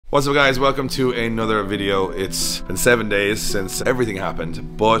What's up guys, welcome to another video. It's been 7 days since everything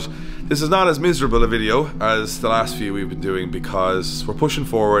happened, but this is not as miserable a video as the last few we've been doing because we're pushing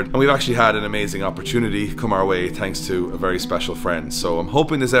forward and we've actually had an amazing opportunity come our way thanks to a very special friend. So I'm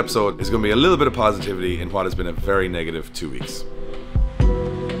hoping this episode is going to be a little bit of positivity in what has been a very negative 2 weeks.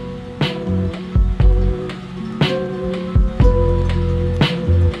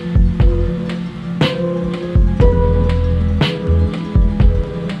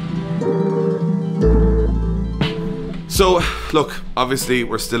 So, look, obviously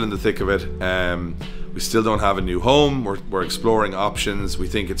we're still in the thick of it. We still don't have a new home. We're exploring options. We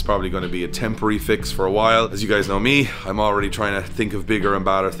think it's probably going to be a temporary fix for a while. As you guys know me, I'm already trying to think of bigger and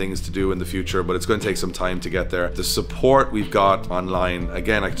badder things to do in the future, but it's going to take some time to get there. The support we've got online,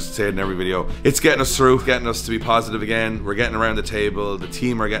 again, I just say it in every video, it's getting us through, getting us to be positive again. We're getting around the table. The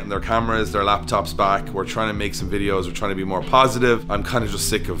team are getting their cameras, their laptops back. We're trying to make some videos. We're trying to be more positive. I'm kind of just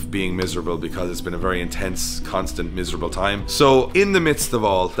sick of being miserable because it's been a very intense, constant, miserable time. So in the midst of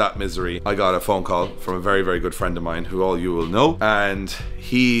all that misery, I got a phone call from a very, very good friend of mine who all you will know, and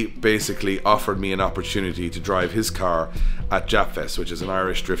he basically offered me an opportunity to drive his car at Japfest, which is an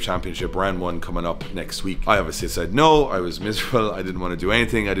Irish Drift Championship, round 1 coming up next week. I obviously said no. I was miserable. I didn't want to do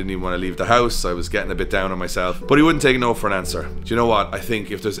anything. I didn't even want to leave the house. I was getting a bit down on myself, but he wouldn't take no for an answer. Do you know what? I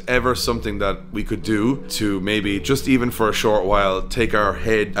think if there's ever something that we could do to maybe just even for a short while take our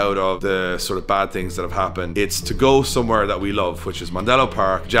head out of the sort of bad things that have happened, it's to go somewhere that we love, which is Mondello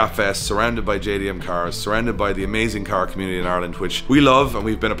Park, Japfest, surrounded by JDM cars, surrounded by the amazing car community in Ireland, which we love and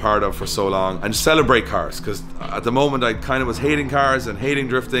we've been a part of for so long, and celebrate cars, because at the moment I kind of was hating cars and hating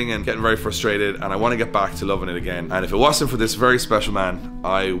drifting and getting very frustrated, and I want to get back to loving it again. And if it wasn't for this very special man,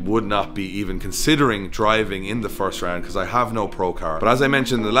 I would not be even considering driving in the first round because I have no pro car. But as I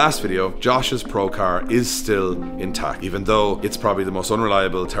mentioned in the last video, Josh's pro car is still intact. Even though it's probably the most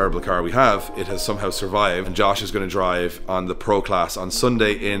unreliable, terrible car we have, it has somehow survived, and Josh is going to drive on the pro class on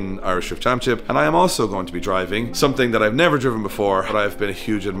Sunday in Irish Drift Championship. And I am also going to be driving something that I've never driven before, but I've been a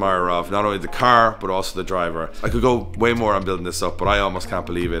huge admirer of, not only the car but also the driver. I could go way more on building this up, but I almost can't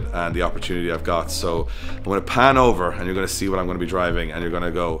believe it and the opportunity I've got. So I'm going to pan over and you're going to see what I'm going to be driving, and you're going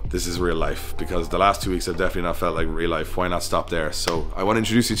to go, this is real life, because the last 2 weeks have definitely not felt like real life. Why not stop there? So I want to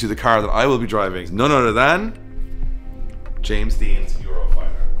introduce you to the car that I will be driving. None other than James Dean's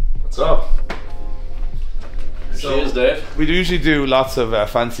Eurofighter. What's up? So, cheers, Dave. We usually do lots of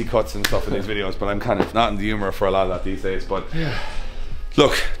fancy cuts and stuff in these videos, but I'm kind of not in the humour for a lot of that these days. But yeah.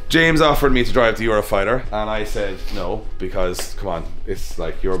 Look, James offered me to drive the Eurofighter, and I said no, because come on, it's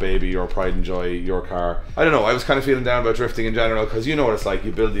like your baby, your pride and joy, your car. I don't know, I was kind of feeling down about drifting in general, because you know what it's like,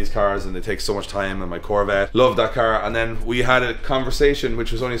 you build these cars and they take so much time, and my Corvette, loved that car. And then we had a conversation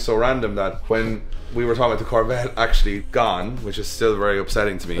which was only so random that when we were talking about the Corvette actually gone, which is still very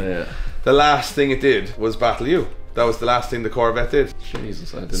upsetting to me, yeah, the last thing it did was battle you. That was the last thing the Corvette did.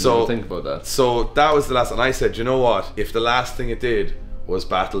 Jesus, I didn't even think about that. So that was the last, and I said, you know what, if the last thing it did was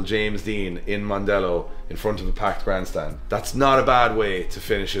battle James Dean in Mondello in front of a packed grandstand, that's not a bad way to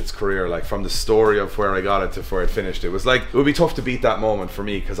finish its career. Like, from the story of where I got it to where it finished, it was like, it would be tough to beat that moment for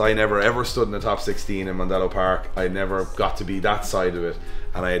me, because I never ever stood in the top 16 in Mondello Park. I never got to be that side of it,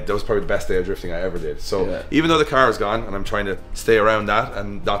 and that was probably the best day of drifting I ever did. So yeah, even though the car is gone and I'm trying to stay around that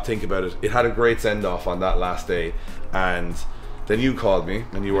and not think about it, it had a great send off on that last day. And then you called me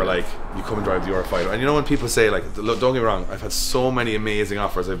and you were like, you come and drive the Eurofighter. And you know when people say, like, look, don't get me wrong, I've had so many amazing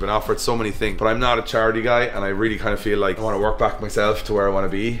offers, I've been offered so many things, but I'm not a charity guy, and I really kind of feel like I want to work back myself to where I want to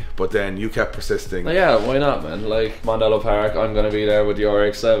be. But then you kept persisting. Yeah, why not, man? Like, Mondello Park, I'm going to be there with the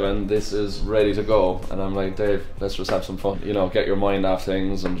RX-7, this is ready to go. And I'm like, Dave, let's just have some fun, you know, get your mind off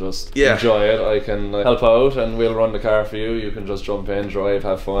things and just enjoy it. I can help out and we'll run the car for you. You can just jump in, drive,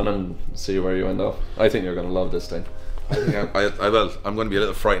 have fun, and see where you end up. I think you're going to love this thing. I think I will. I'm going to be a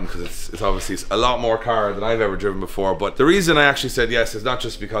little frightened because it's obviously a lot more car than I've ever driven before. But the reason I actually said yes is not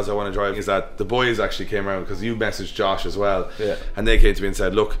just because I want to drive, is that the boys actually came around, because you messaged Josh as well. Yeah. And they came to me and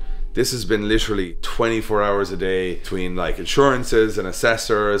said, look, this has been literally 24 hours a day between like insurances and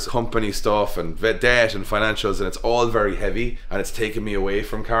assessors, company stuff and debt and financials, and it's all very heavy, and it's taken me away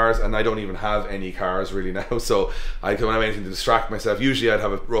from cars, and I don't even have any cars really now. So I don't have anything to distract myself. Usually I'd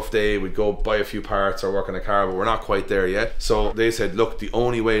have a rough day, we'd go buy a few parts or work on a car, but we're not quite there yet. So they said, look, the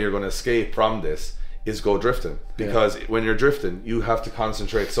only way you're going to escape from this is go drifting, because when you're drifting you have to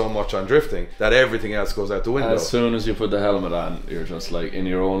concentrate so much on drifting that everything else goes out the window. As soon as you put the helmet on, you're just like in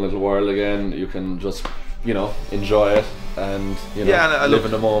your own little world again. You can just, you know, enjoy it and, you know, live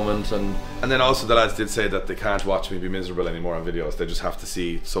in the moment. And then also the lads did say that they can't watch me be miserable anymore on videos, they just have to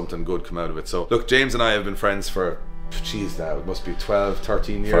see something good come out of it. So look, James and I have been friends for Jeez, now it must be 12,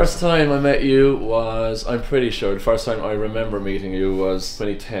 13 years. First time I met you was, I'm pretty sure, the first time I remember meeting you was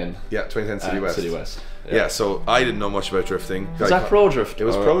 2010. Yeah, 2010 City West. City West. Yeah, so I didn't know much about drifting. Was that Pro Drift? It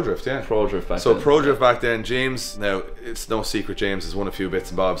was Pro Drift, yeah. Pro Drift back then. So Pro Drift back then, James, now it's no secret James has won a few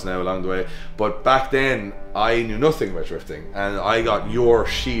bits and bobs now along the way, but back then I knew nothing about drifting, and I got your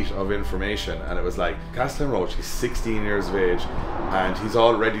sheet of information, and it was like, Castellan Roach, he's 16 years of age and he's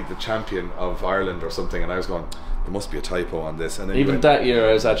already the champion of Ireland or something, and I was going, there must be a typo on this. And then even that year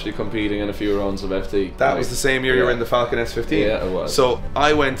I was actually competing in a few rounds of FD. That was the same year you were in the Falcon S15. Yeah, it was. So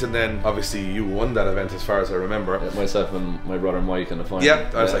I went, and then obviously you won that event as far as I remember. Yeah, myself and my brother Mike in the final. Yeah,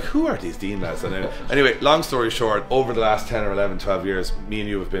 I was like, who are these Dean lads? And anyway, long story short, over the last 10 or 11, 12 years, me and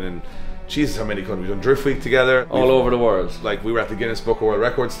you have been in, Jesus, how many countries? We've done Drift Week together. All over the world. Like, we were at the Guinness Book of World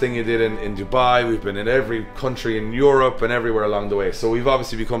Records thing you did in Dubai. We've been in every country in Europe and everywhere along the way. So we've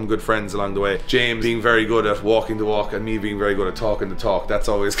obviously become good friends along the way. James being very good at walking the walk, and me being very good at talking the talk. That's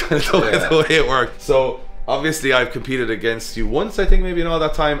always kind of the way it worked. So obviously I've competed against you once, I think, maybe in all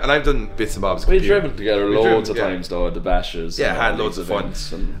that time, and I've done bits and bobs. We dribbled together loads of times though at the bashes. Yeah, had loads of fun.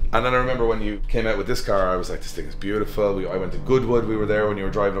 And then I remember when you came out with this car, I was like, this thing is beautiful. I went to Goodwood, we were there when you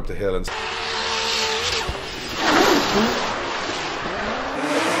were driving up the hill, and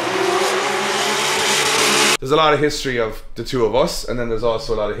there's a lot of history of the two of us, and then there's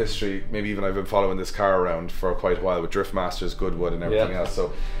also a lot of history, maybe even I've been following this car around for quite a while with Drift Masters, Goodwood and everything else.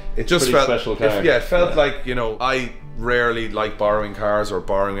 So it just pretty felt special car. It felt like, you know, I rarely like borrowing cars or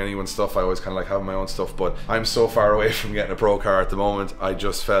borrowing anyone's stuff. I always kind of like having my own stuff, but I'm so far away from getting a pro car at the moment. I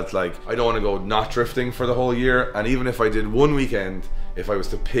just felt like I don't want to go not drifting for the whole year, and even if I did one weekend, if I was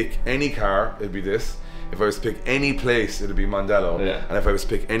to pick any car, it'd be this. If I was to pick any place, it'd be Mondello. Yeah. And if I was to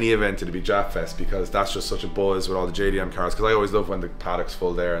pick any event, it'd be Jap Fest, because that's just such a buzz with all the JDM cars, because I always love when the paddock's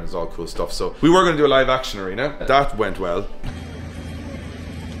full there and there's all cool stuff. So we were going to do a live action arena. That went well,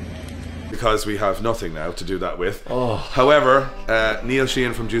 because we have nothing now to do that with. However, Neil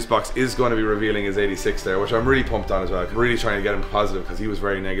Sheehan from Juicebox is going to be revealing his 86 there, which I'm really pumped on as well. I'm really trying to get him positive, because he was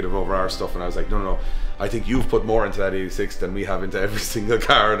very negative over our stuff, and I was like, no, I think you've put more into that 86 than we have into every single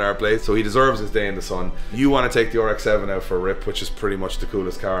car in our place, so he deserves his day in the sun. You want to take the RX-7 out for a rip, which is pretty much the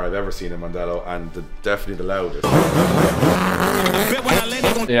coolest car I've ever seen in Mondello, and definitely the loudest.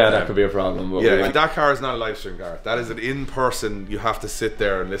 Yeah, that could be a problem. But yeah, that car is not a live stream car. That is an in-person, you have to sit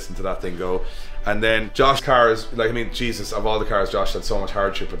there and listen to that thing go. And then Josh's car is, like, I mean, Jesus, of all the cars, Josh had so much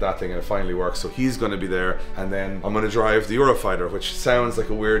hardship with that thing, and it finally works, so he's going to be there. And then I'm going to drive the Eurofighter, which sounds like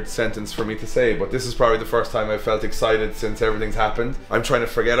a weird sentence for me to say, but this is probably the first time I've felt excited since everything's happened. I'm trying to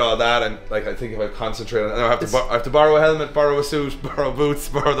forget all that, and like, I think if I concentrate on it, I have to borrow a helmet, borrow a suit, borrow boots,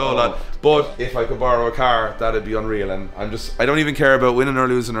 borrow the whole lot. But if I could borrow a car, that'd be unreal. And I don't even care about winning or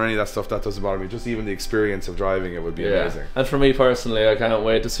losing or any of that stuff. That doesn't bother me. Just even the experience of driving it would be amazing. And for me personally, I can't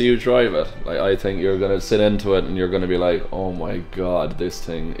wait to see you drive it. Like, I think you're gonna sit into it and you're gonna be like, oh my god, this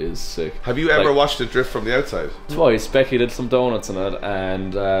thing is sick. Have you ever watched it drift from the outside? Twice. Becky did some donuts in it,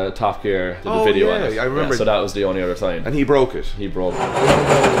 and Top Gear did a video on it. I remember. So that was the only other time. And he broke it. He broke it.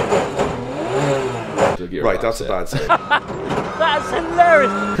 Right, that's a bad say. That's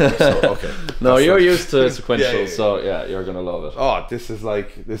hilarious. So, okay. No, you're used to sequential, so yeah, you're gonna love it. Oh, this is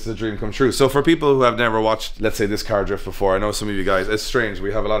a dream come true. So for people who have never watched, let's say, this car drift before, I know some of you guys, it's strange,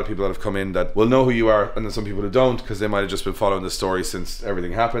 we have a lot of people that have come in that will know who you are, and then some people who don't, because they might have just been following the story since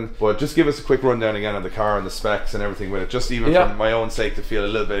everything happened. But just give us a quick rundown again on the car and the specs and everything with it, just even for my own sake to feel a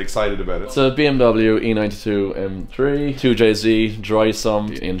little bit excited about it. It's a BMW E92 M3 2JZ dry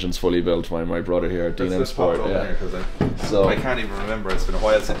sump. The engine's fully built by my brother here, DNM Sport. Yeah. So I can't even remember, it's been a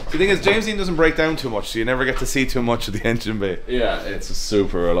while since. The thing is, James Dean doesn't break down too much, so you never get to see too much of the engine bay. Yeah, it's a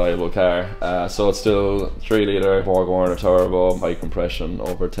super reliable car. So it's still 3 litre Borg Warner turbo, high compression,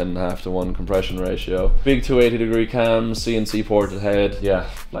 over 10.5 to 1 compression ratio. Big 280-degree cams, CNC ported head. Yeah,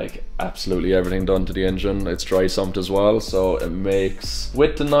 like absolutely everything done to the engine. It's dry sumped as well, so it makes,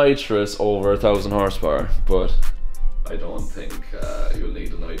 with the nitrous, over 1,000 horsepower, but I don't think you'll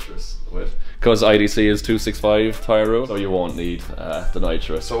need the nitrous with, because IDC is 265 tyre rule, so you won't need the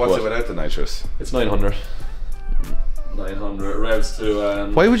nitrous. So what's it without the nitrous? It's 900. 900 revs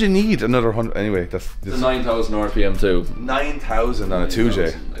to. Why would you need another 100? Anyway, that's the 9,000 RPM too. 9,000 on a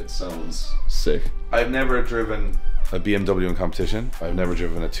 2J. It sounds sick. I've never driven a BMW in competition. I've never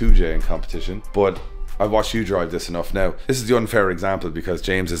driven a 2J in competition, but I've watched you drive this enough now. This is the unfair example because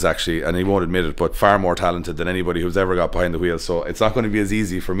James is actually, and he won't admit it, but far more talented than anybody who's ever got behind the wheel. So it's not going to be as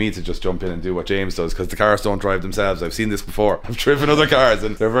easy for me to just jump in and do what James does, because the cars don't drive themselves. I've seen this before. I've driven other cars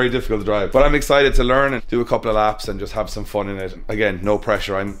and they're very difficult to drive. But I'm excited to learn and do a couple of laps and just have some fun in it. Again, no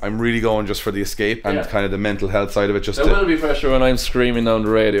pressure. I'm really going just for the escape and kind of the mental health side of it. There will be pressure when I'm screaming down the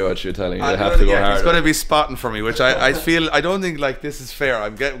radio at you, telling you have to go harder. It's going to be spotting for me, which I feel, I don't think like this is fair.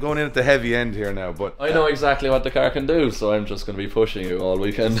 I'm going in at the heavy end here now, but I know exactly what the car can do, so I'm just going to be pushing you all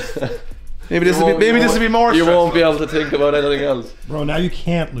weekend. Maybe this will be more. You won't be able to think about anything else. Bro, now you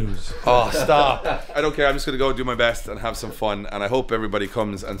can't lose. Oh, stop. I don't care. I'm just going to go do my best and have some fun, and I hope everybody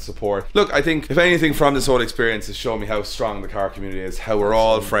comes and support. Look, I think if anything from this whole experience has shown me how strong the car community is, how we're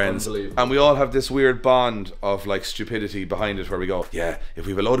all friends, and we all have this weird bond of like stupidity behind it, where we go, yeah, if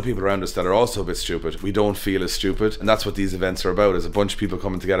we have a load of people around us that are also a bit stupid, we don't feel as stupid. And that's what these events are about, is a bunch of people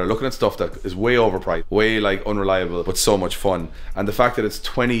coming together looking at stuff that is way overpriced, way like unreliable, but so much fun. And the fact that it's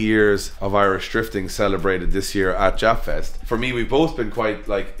 20 years of Irish drifting celebrated this year at Japfest. For me, we've both been quite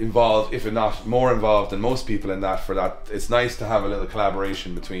like involved, if not more involved than most people in that. For that, it's nice to have a little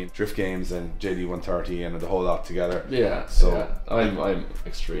collaboration between Drift Games and JD 130 and the whole lot together. Yeah, so yeah. I'm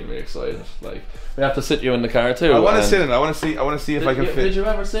extremely excited. Like, we have to sit you in the car too. I want to sit in. I want to see if I can fit. Did you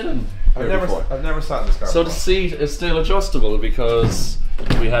ever sit in? I've never sat in this car. So the seat is still adjustable, because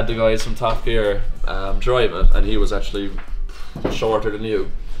we had the guys from Top Gear drive it, and he was actually shorter than you.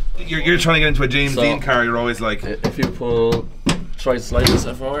 You're trying to get into a James Dean car. You're always like, if you try to slide this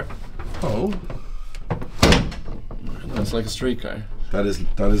forward. Oh, it's like a street car. That is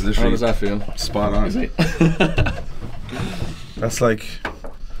literally. How does that feel? Spot on. That's like,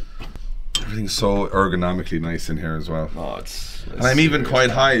 everything's so ergonomically nice in here as well. Oh, it's and I'm even quite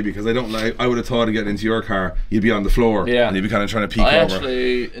high, because I don't like. I would have thought to get into your car, you'd be on the floor, and you'd be kind of trying to peek over.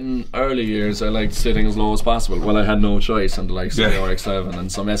 Actually, in early years, I liked sitting as low as possible. Well, I had no choice, and the likes of the RX-7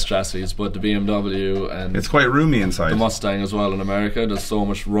 and some S chassis, but the BMW and it's quite roomy inside. The Mustang as well in America. There's so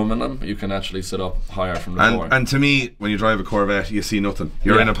much room in them. You can actually sit up higher from the floor. And to me, when you drive a Corvette, you see nothing.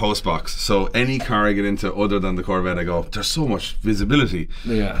 You're in a post box. So any car I get into other than the Corvette, I go, there's so much visibility.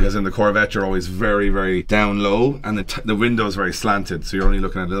 Yeah. Because in the Corvette, you're always very, very down low, and the window is very slanted, so you're only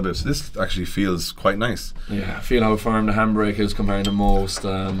looking at a little bit. So this actually feels quite nice. Yeah, I feel how firm the handbrake is compared to most.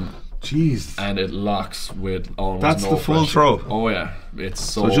 Jeez. And it locks with almost That's no the full pressure. throw. Oh yeah, it's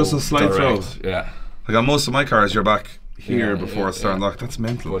so just a slight direct. throw. Yeah. Like on most of my cars, you're back here before it's starting lock. That's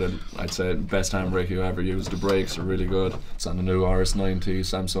mental. But I'd say best handbrake you ever used. The brakes are really good. It's on the new RS90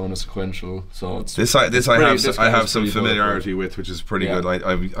 Samsona sequential, so it's I have some familiarity with, which is pretty good.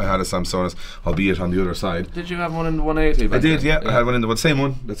 I had a Samsona, albeit on the other side. Did you have one in the 180? I did, yeah. I had one in the same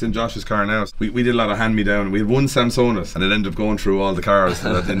one that's in Josh's car now. We did a lot of hand me down. We had one Samsona, and it ended up going through all the cars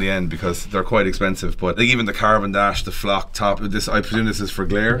in the end, because they're quite expensive. But like, even the carbon dash, the flock top, I presume this is for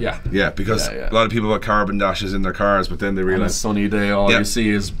glare. Yeah, because a lot of people have carbon dashes in their cars, but then they realize on a sunny day, all you see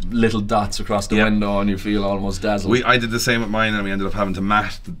is little dots across the window, and you feel almost dazzled. I did the same with mine, and we ended up having to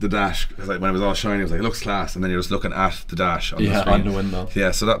matte the dash, because like, when it was all shiny, I was like, it looks class, and then you're just looking at the dash on the screen. On the window.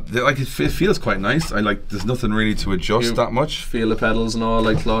 Yeah, so that like it feels quite nice. I like, there's nothing really to adjust that much. Feel the pedals and all,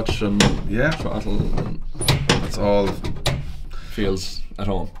 like clutch and throttle. And it's all feels at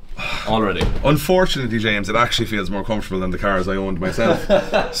home. Already. Unfortunately, James, it actually feels more comfortable than the cars I owned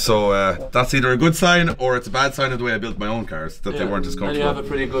myself. So that's either a good sign or it's a bad sign of the way I built my own cars, that they weren't as comfortable. And you have a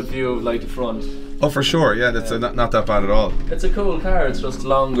pretty good view of like the front. Oh, for sure, yeah, that's not that bad at all. It's a cool car, it's just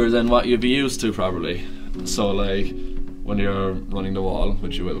longer than what you'd be used to probably. So like, when you're running the wall,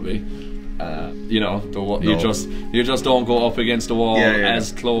 which you will be, you know, you just don't go up against the wall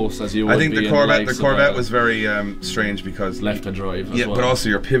as close as you would. I think the Corvette was very strange, because left-hand drive as well. But also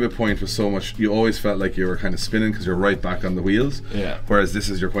your pivot point was so much, you always felt like you were kind of spinning because you're right back on the wheels. Yeah. Whereas this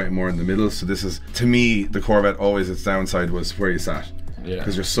is, you're quite more in the middle. So this is, to me, the Corvette always, its downside was where you sat. Yeah.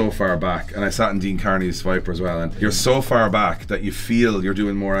 Because you're so far back, and I sat in Dean Carney's Viper as well, and you're so far back that you feel you're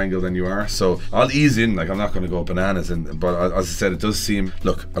doing more angle than you are. So I'll ease in, like I'm not going to go bananas, but as I said, it does seem,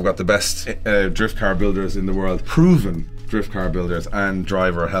 look, I've got the best drift car builders in the world, proven drift car builders and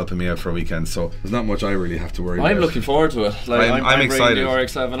driver helping me out for a weekend, so there's not much I really have to worry about. I'm looking forward to it. Like, I'm excited. bringing the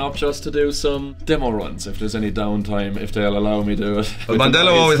RX-7 up just to do some demo runs if there's any downtime, if they'll allow me to do it. Well,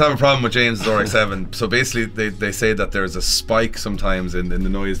 Mandello always have a problem with James's RX-7, so basically they say that there's a spike sometimes in the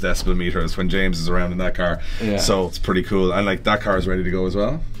noise decibel meters when James is around in that car, so it's pretty cool. And like, that car is ready to go as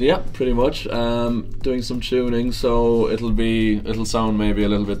well? Yeah, pretty much. Doing some tuning, so it'll sound maybe a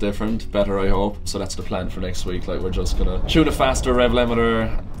little bit different, better I hope. So that's the plan for next week. Like, we're just gonna shoot a faster rev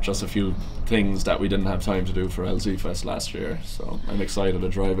limiter, just a few things that we didn't have time to do for LZ Fest last year, so I'm excited to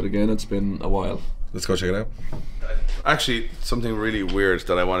drive it again. It's been a while. Let's go check it out. Actually, something really weird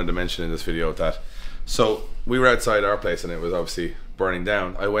that I wanted to mention in this video, that so we were outside our place and it was obviously burning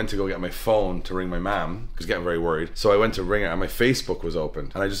down. I went to go get my phone to ring my mum because getting very worried. So I went to ring her and my Facebook was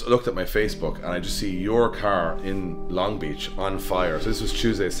open, and I just looked at my Facebook and I just see your car in Long Beach on fire. So this was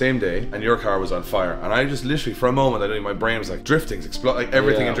Tuesday, same day, and your car was on fire. And I just literally for a moment, I don't know, my brain was like, drifting's exploding, like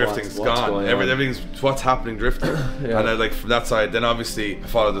everything in drifting's gone. Everything's what's happening drifting. And I like from that side, then obviously I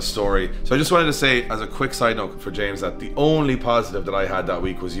followed the story. So I just wanted to say as a quick side note for James that the only positive that I had that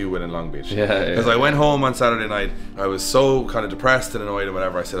week was you winning Long Beach. Because I went home on Saturday night, I was so kind of depressed and annoyed and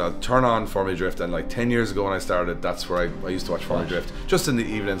whatever. I said I'll turn on Formula Drift, and like 10 years ago when I started, that's where I used to watch Formula Drift just in the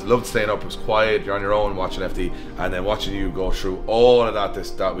evenings. Loved staying up, it was quiet, you're on your own watching FD, and then watching you go through all of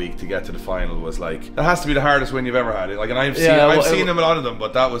that week to get to the final was like, that has to be the hardest win you've ever had. Like, and I've seen a lot of them,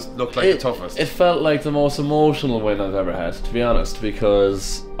 but that looked like the toughest. It felt like the most emotional win I've ever had, to be honest,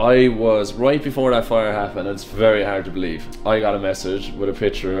 because I was right before that fire happened. It's very hard to believe. I got a message with a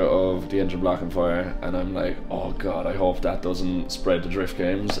picture of the engine block on fire, and I'm like, oh god, I hope that doesn't spread to drift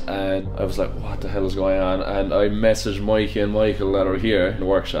games. And I was like, what the hell is going on? And I messaged Mikey and Michael that are here in the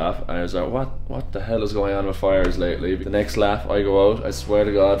workshop, and I was like, what the hell is going on with fires lately? The next lap I go out, I swear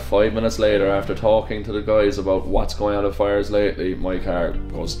to god, 5 minutes later, after talking to the guys about what's going on with fires lately, my car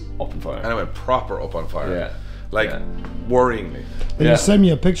goes up on fire. And it went proper up on fire. Yeah. Like, worryingly. When you sent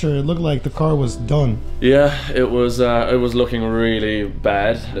me a picture, it looked like the car was done. Yeah, it was looking really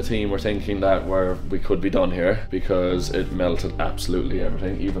bad. The team were thinking that we could be done here because it melted absolutely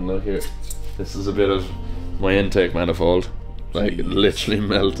everything. Even look here, this is a bit of my intake manifold. Like, it literally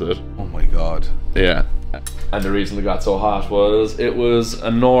melted. Oh my god. Yeah. And the reason it got so hot was it was a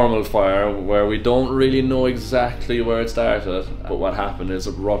normal fire where we don't really know exactly where it started, but what happened is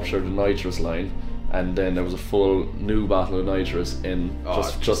it ruptured the nitrous line. And then there was a full new bottle of nitrous in,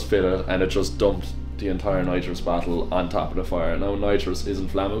 just fitted, and it just dumped the entire nitrous bottle on top of the fire. Now nitrous isn't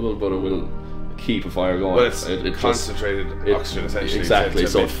flammable, but it will keep a fire going. But it's concentrated oxygen essentially. Exactly,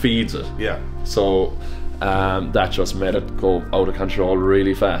 so it feeds it. Yeah. So that just made it go out of control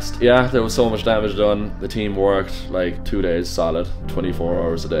really fast. Yeah, there was so much damage done. The team worked like 2 days solid, 24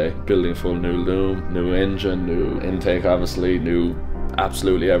 hours a day, building full new loom, new engine, new intake obviously, new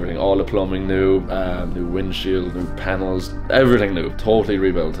absolutely everything, all the plumbing new, new windshield, new panels, everything new, totally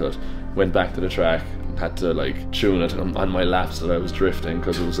rebuilt it. Went back to the track, had to like tune it on my laps that I was drifting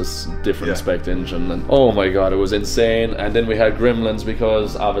because it was a different spec engine, and oh my god, it was insane. And then we had gremlins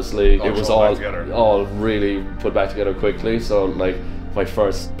because obviously it was all really put back together quickly. So like my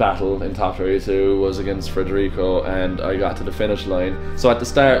first battle in Top 32 was against Federico, and I got to the finish line. So at the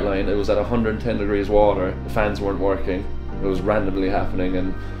start line it was at 110 degrees water, the fans weren't working. It was randomly happening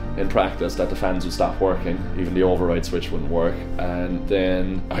in practice that the fans would stop working, even the override switch wouldn't work. And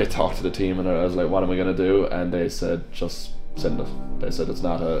then I talked to the team and I was like, what am I gonna do? And they said, just send it. They said it's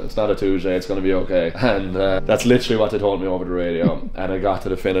not a Tuesday, it's gonna be okay. And that's literally what they told me over the radio. And I got to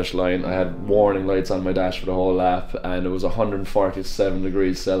the finish line, I had warning lights on my dash for the whole lap, and it was 147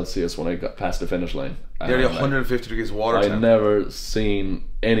 degrees Celsius when I got past the finish line. Nearly 150 degrees water temp. I'd never seen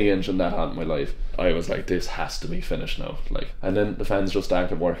any engine that hot in my life. I was like, this has to be finished now. Like, and then the fans just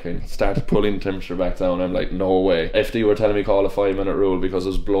started working, started pulling the temperature back down. I'm like, no way. FD were telling me call a 5-minute rule because it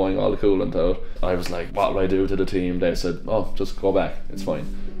was blowing all the coolant out. I was like, what will I do to the team? They said, oh, just go back, it's fine.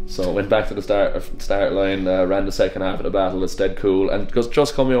 So I went back to the start line, ran the second half of the battle. It's dead cool, and because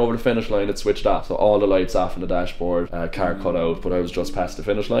just coming over the finish line, it switched off, so all the lights off in the dashboard, car cut out, but I was just past the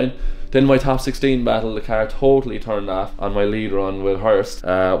finish line. Then my top 16 battle, the car totally turned off on my lead run with Hurst.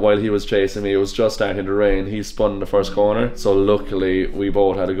 While he was chasing me, it was just starting to rain. He spun the first corner, so luckily we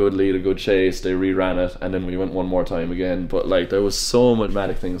both had a good lead, a good chase. They reran it, and then we went one more time again. But like, there was so much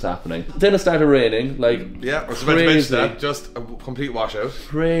dramatic things happening. Then it started raining, like, yeah, I was about to mention that, just a complete washout.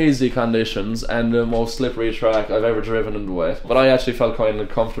 Crazy conditions, and the most slippery track I've ever driven in the wet. But I actually felt kind of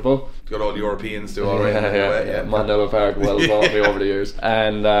comfortable. Got all the Europeans do all right. Yeah. Mandela Park well bought me over the years,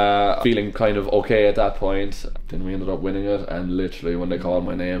 and feeling kind of okay at that point. Then we ended up winning it, and literally when they called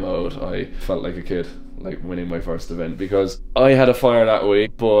my name out, I felt like a kid, like winning my first event, because I had a fire that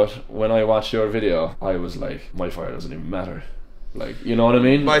week, but when I watched your video, I was like, my fire doesn't even matter. Like, you know what I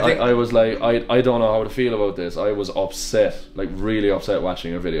mean? I was like, I don't know how to feel about this. I was upset, like really upset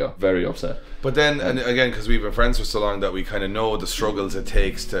watching your video, very upset. But then, and again, because we've been friends for so long that we kind of know the struggles it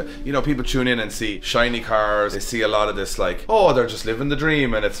takes to, you know, people tune in and see shiny cars, they see a lot of this like, oh, they're just living the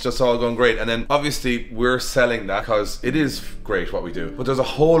dream and it's just all going great. And then obviously we're selling that because it is great what we do, but there's a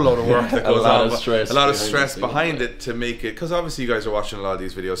whole lot of work that goes on, a lot of stress behind it to make it, because obviously you guys are watching a lot of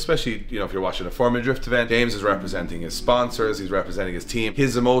these videos, especially, you know, if you're watching a Formula Drift event, James is representing his sponsors, he's representing his team.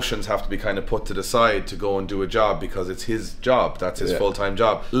 His emotions have to be kind of put to the side to go and do a job because it's his job. That's his full-time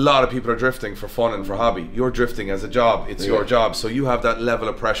job. A lot of people are drifting for fun and for hobby. You're drifting as a job. It's your job. So you have that level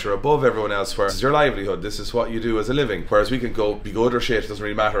of pressure above everyone else where this is your livelihood. This is what you do as a living. Whereas we can go be good or shit. It doesn't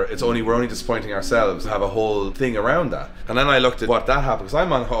really matter. We're only disappointing ourselves to have a whole thing around that. And then I looked at what that happened because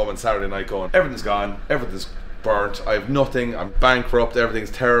I'm on home on Saturday night going, everything's gone. Everything's burnt, I have nothing, I'm bankrupt,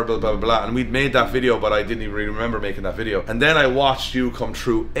 everything's terrible, blah blah blah. And we'd made that video, but I didn't even really remember making that video. And then I watched you come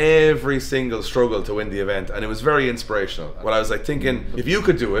through every single struggle to win the event, and it was very inspirational. But I was like thinking, if you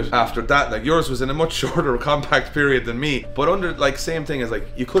could do it after that, like yours was in a much shorter compact period than me, but under like same thing as like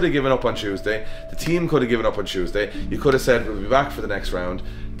you could have given up on Tuesday, the team could have given up on Tuesday, you could have said we'll be back for the next round.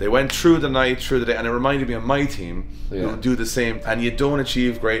 They went through the night, through the day, and it reminded me of my team who do the same. And you don't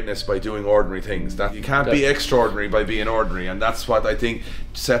achieve greatness by doing ordinary things. That you can't be extraordinary by being ordinary, and that's what I think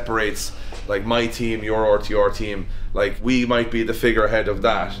separates like my team, your team. Like we might be the figurehead of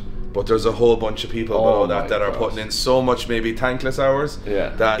that, but there's a whole bunch of people below that are putting in so much maybe thankless hours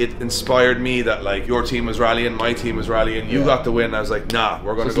that it inspired me that like your team was rallying, my team was rallying, you got the win. I was like, nah,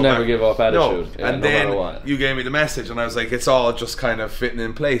 we're going to go never back. give up attitude. No. And then you gave me the message and I was like, it's all just kind of fitting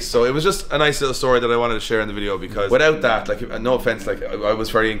in place. So it was just a nice little story that I wanted to share in the video, because without that, like, no offense, like I was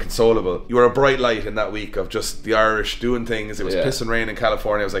very inconsolable. You were a bright light in that week of just the Irish doing things. It was piss and rain in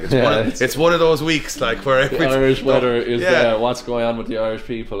California. I was like, it's one of those weeks like where the Irish weather is there. What's going on with the Irish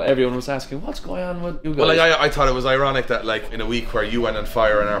people? Everyone was asking, what's going on with you guys? Well, like I thought it was ironic that like in a week where you went on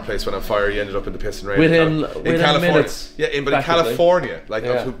fire and our place went on fire, you ended up in the piss and rain within California. Minutes. But in California, like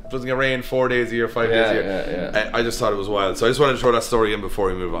it doesn't get rain 4 days a year, 5 days a year. I just thought it was wild. So I just wanted to throw that story in before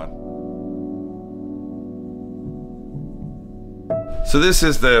we move on. So this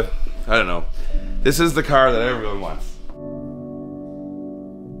is the, I don't know, this is the car that everyone wants.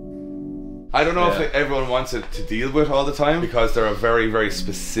 I don't know if everyone wants it to deal with all the time, because they're a very, very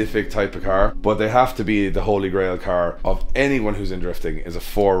specific type of car, but they have to be the holy grail car of anyone who's in drifting is a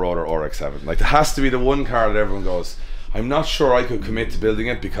 4-rotor RX-7. Like, there has to be the one car that everyone goes, I'm not sure I could commit to building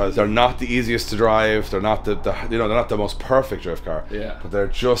it, because they're not the easiest to drive, they're not the you know, they're not the most perfect drift car, but they're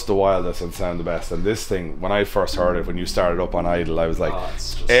just the wildest and sound the best. And this thing, when I first heard it, when you started up on idle, I was like,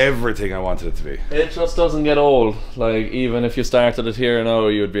 everything I wanted it to be. It just doesn't get old. Like, even if you started it here now,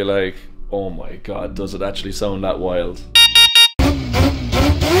 you'd be like, oh my god, does it actually sound that wild?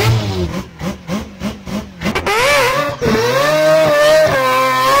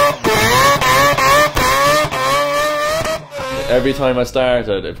 Every time I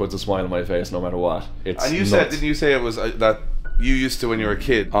started, it puts a smile on my face, no matter what. It's and you said, didn't you say it was that you used to, when you were a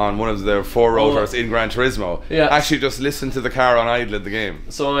kid, on one of the 4-rotors in Gran Turismo, actually just listen to the car on idle in the game?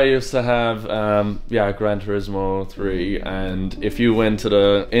 So I used to have, Gran Turismo 3, and if you went to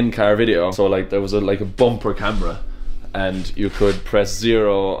the in-car video, so like there was a bumper camera, and you could press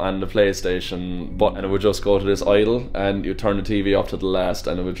 0 on the PlayStation button and it would just go to this idle, and you turn the TV up to the last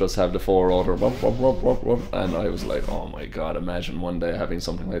and it would just have the 4-rotor, and I was like, oh my god, imagine one day having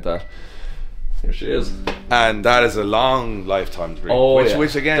something like that. Here she is. And that is a long lifetime dream. Oh,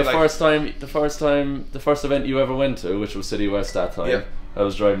 which again, the first event you ever went to, which was City West that time, I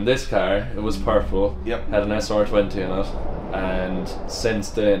was driving this car, it was purple, had an SR20 in it, and since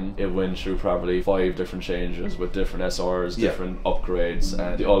then it went through probably 5 different changes with different SRs, different upgrades,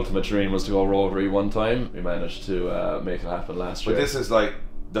 and the ultimate dream was to go rotary one time. We managed to make it happen last year. But this is like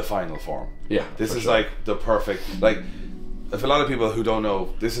the final form. This is like the perfect, like, if a lot of people who don't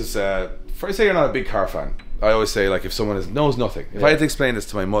know, this is, say you're not a big car fan, I always say, like, if someone knows nothing, if I had to explain this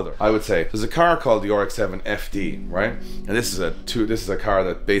to my mother, I would say there's a car called the RX-7 FD, right? And this is a car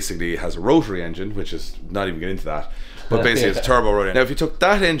that basically has a rotary engine, which is not even getting into that, but basically it's a turbo rotary. Now if you took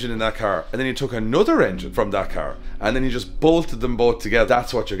that engine in that car and then you took another engine from that car and then you just bolted them both together,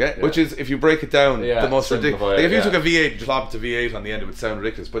 that's what you're getting. Which is, if you break it down, the most ridiculous. Like, if you took a V8 and lobbed a V8 on the end, it would sound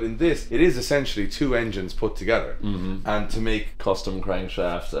ridiculous, but in this, it is essentially 2 engines put together, and to make custom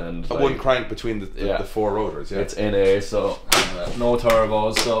crankshaft and one crank between the 4 rotors. It's NA, so no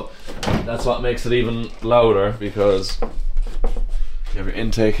turbos, so that's what makes it even louder, because you have your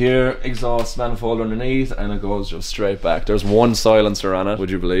intake here, exhaust manifold underneath, and it goes just straight back. There's one silencer on it, would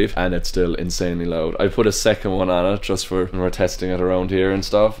you believe? And it's still insanely loud. I put a second one on it just for when we're testing it around here and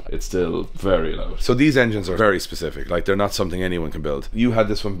stuff. It's still very loud. So these engines are very specific. Like, they're not something anyone can build. You had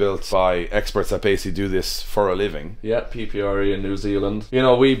this one built by experts that basically do this for a living. Yeah, PPRE in New Zealand. You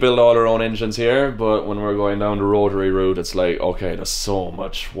know, we build all our own engines here, but when we're going down the rotary route, it's like, okay, there's so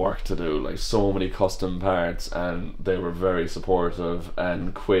much work to do, like so many custom parts, and they were very supportive inexpensive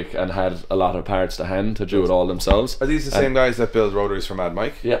and quick, and had a lot of parts to hand to do it all themselves. Are these the same guys that build rotaries for Mad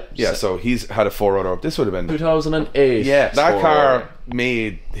Mike? Yeah. Yeah, so he's had a 4-rotor. This would have been 2008. Yeah, that car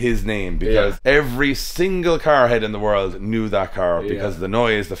made his name because every single car head in the world knew that car because of the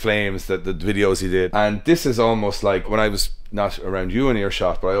noise, the flames, the videos he did. And this is almost like when I was not around you in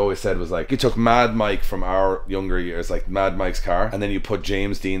earshot, but I always said was like, you took Mad Mike from our younger years, like Mad Mike's car, and then you put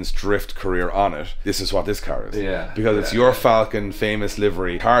James Dean's drift career on it. This is what this car is. Yeah. Because it's your Falcon famous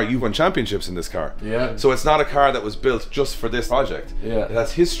livery car. You won championships in this car. Yeah. So it's not a car that was built just for this project. Yeah. It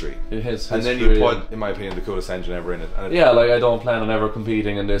has history. It has and history, then you put, in my opinion, the coolest engine ever in it. And yeah, like I don't plan on ever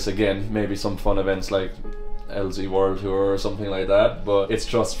competing in this again. Maybe some fun events like LZ World Tour or something like that, but it's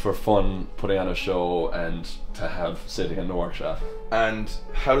just for fun, putting on a show and to have sitting in the workshop. And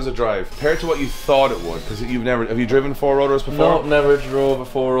how does it drive compared to what you thought it would? Because have you driven 4-rotors before? No, never drove a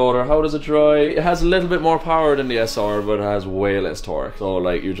 4-rotor. How does it drive? It has a little bit more power than the SR, but it has way less torque. So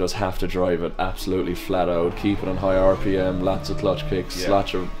like you just have to drive it absolutely flat out, keep it on high RPM, lots of clutch kicks,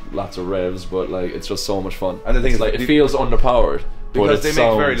 lots of revs, but like it's just so much fun. And the thing is, like it feels underpowered. Because they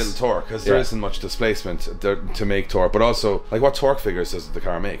make very little torque, because there isn't much displacement to make torque. But also, like, what torque figures does the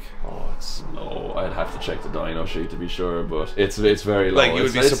car make? Oh, it's low. I'd have to check the dyno sheet to be sure, but it's very low. Like, you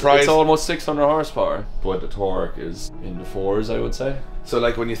would be surprised. It's almost 600 horsepower, but the torque is in the 4s, I would say. So,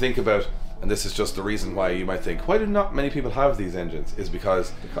 like, when you think about, and this is just the reason why you might think, why do not many people have these engines? Is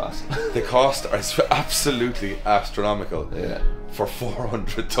because the cost. The cost is absolutely astronomical. Yeah. For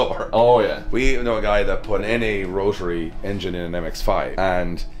 400 torque. Oh yeah. We know a guy that put an NA rotary engine in an MX-5,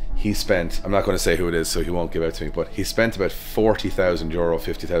 and he spent, I'm not going to say who it is so he won't give out to me, but he spent about 40,000 euro,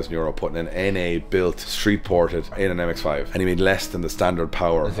 50,000 euro putting an NA built, street ported in an MX-5, and he made less than the standard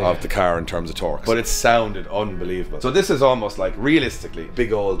power of the car in terms of torque. But it sounded unbelievable. So this is almost like, realistically,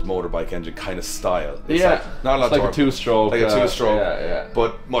 big old motorbike engine kind of style. It's like, not a lot of torque. Like a two-stroke. Like a two-stroke,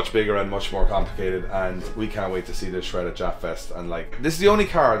 but much bigger and much more complicated, and we can't wait to see this shred at Jap Fest. And like, this is the only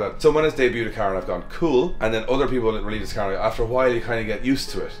car that someone has debuted a car and I've gone, cool, and then other people that release this car, after a while you kind of get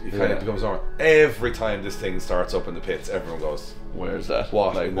used to it. It kind of becomes normal. Every time this thing starts up in the pits, everyone goes, where's that?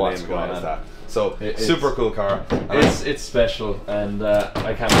 What like, in the name of God is that? So super cool car. It's special, and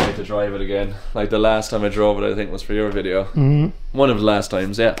I can't wait to drive it again. Like the last time I drove it, I think was for your video. One of the last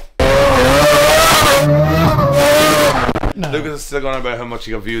times, yeah. No. Lucas is still going on about how much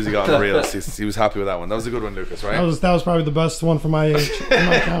views he got on the reels. He was happy with that one. That was a good one, Lucas, right? That was probably the best one for my age.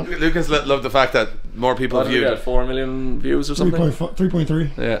 My account. Lucas loved the fact that more people viewed. What 4 million views or something?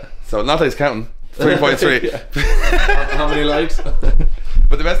 3.3. Yeah. So not that he's counting. 3.3. How many likes?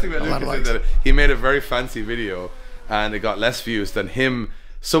 But the best thing about Lucas is that he made a very fancy video, and it got less views than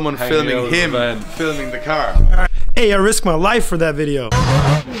someone filming filming the car. Hey, I risked my life for that video.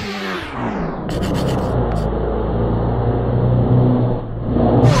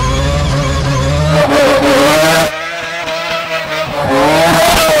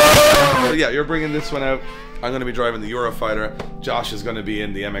 So yeah, you're bringing this one out. I'm going to be driving the Eurofighter. Josh is going to be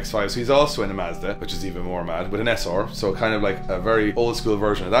in the MX-5, so he's also in a Mazda, which is even more mad, with an SR, so kind of like a very old school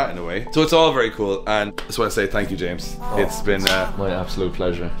version of that in a way. So it's all very cool, and I just want to say thank you, James. It's been my absolute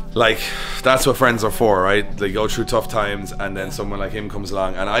pleasure. Like, that's what friends are for, right? They go through tough times, and then someone like him comes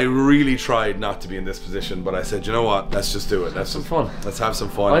along, and I really tried not to be in this position, but I said, you know what, let's just do it. Let's have some fun. Let's have some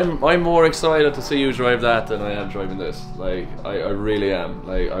fun. I'm more excited to see you drive that than I am driving this. Like, I really am.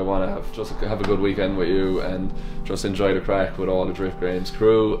 Like, I want to have a good weekend with you and just enjoy the crack with all the Drift Games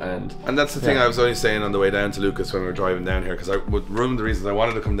crew. And that's the thing I was only saying on the way down to Lucas when we were driving down here, because one of the reasons I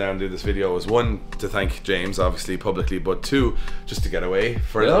wanted to come down and do this video was, one, to thank James obviously publicly, but two, just to get away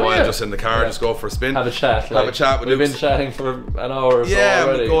for a little while, just in the car, just go for a spin, have a chat, have a chat with we've Lucas. Been chatting for an hour or so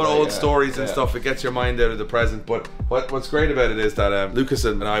already. Going old stories and stuff. It gets your mind out of the present. But what's great about it is that Lucas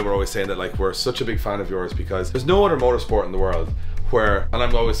and I were always saying that, like, we're such a big fan of yours, because there's no other motorsport in the world where, and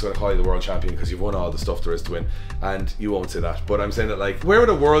I'm always going to call you the world champion because you've won all the stuff there is to win, and you won't say that, but I'm saying that, like, where would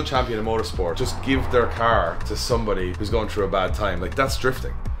a world champion in motorsport just give their car to somebody who's going through a bad time? Like, that's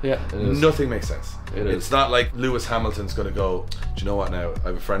drifting. Yeah, it is. Nothing makes sense. It's not like Lewis Hamilton's going to go, do you know what now? I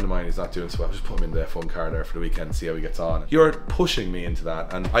have a friend of mine who's not doing so well. I'll just put him in the F1 car there for the weekend and see how he gets on. You're pushing me into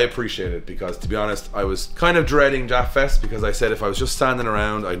that, and I appreciate it, because to be honest, I was kind of dreading Jap Fest, because I said if I was just standing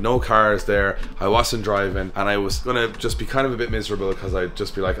around, I had no cars there, I wasn't driving, and I was going to just be kind of a bit miserable, because I'd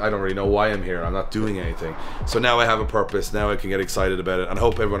just be like, I don't really know why I'm here. I'm not doing anything. So now I have a purpose. Now I can get excited about it, and I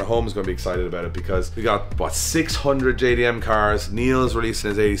hope everyone at home is going to be excited about it, because we got, what, 600 JDM cars. Neil's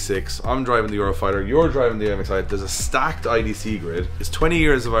releasing his 86. I'm driving the Eurofighter. where you're driving the MXI, there's a stacked IDC grid. It's 20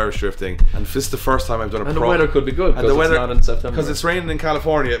 years of Irish drifting, and this is the first time I've done a And the weather could be good, because it's not in September. Because it's raining in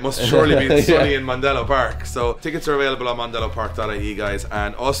California, it must surely be sunny in Mondello Park. So tickets are available on mondellopark.ie, guys.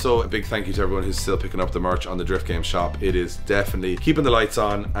 And also a big thank you to everyone who's still picking up the merch on the Drift Game shop. It is definitely keeping the lights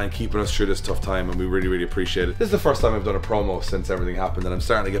on and keeping us through this tough time, and we really, really appreciate it. This is the first time I've done a promo since everything happened, and I'm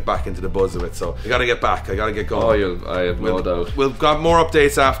starting to get back into the buzz of it. So I gotta get back, I gotta get going. Oh, I have no doubt. We've got more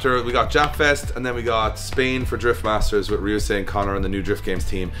updates after. We got Japfest, and then we got Spain for Drift Masters with Ryusei and Connor and the new Drift Games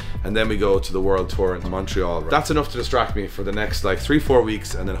team, and then we go to the World Tour in Montreal. That's enough to distract me for the next like 3-4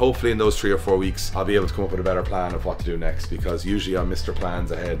 weeks, and then hopefully in those 3 or 4 weeks I'll be able to come up with a better plan of what to do next, because usually I'm Mr.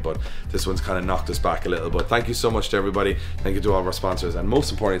 Plans ahead, but this one's kind of knocked us back a little. But thank you so much to everybody. Thank you to all of our sponsors, and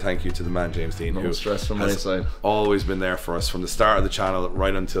most importantly, thank you to the man James Dean, no who stress from my side, always been there for us from the start of the channel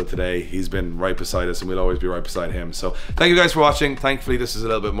right until today. He's been right beside us, and we'll always be right beside him. So thank you guys for watching. Thankfully this is a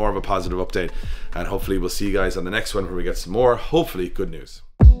little bit more of a positive update, and hopefully we'll see you guys on the next one where we get some more, hopefully, good news.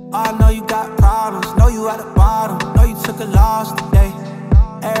 I know you got problems, know you at the bottom, know you took a loss today.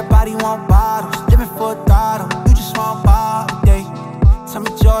 Everybody want bottles, living for a throttle, you just want ball today. Tell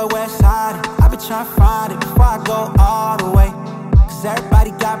me joy, where's hiding? I've been trying to find it before I go all the way. Cause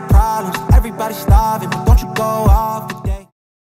everybody got problems, everybody starving, but don't you go off the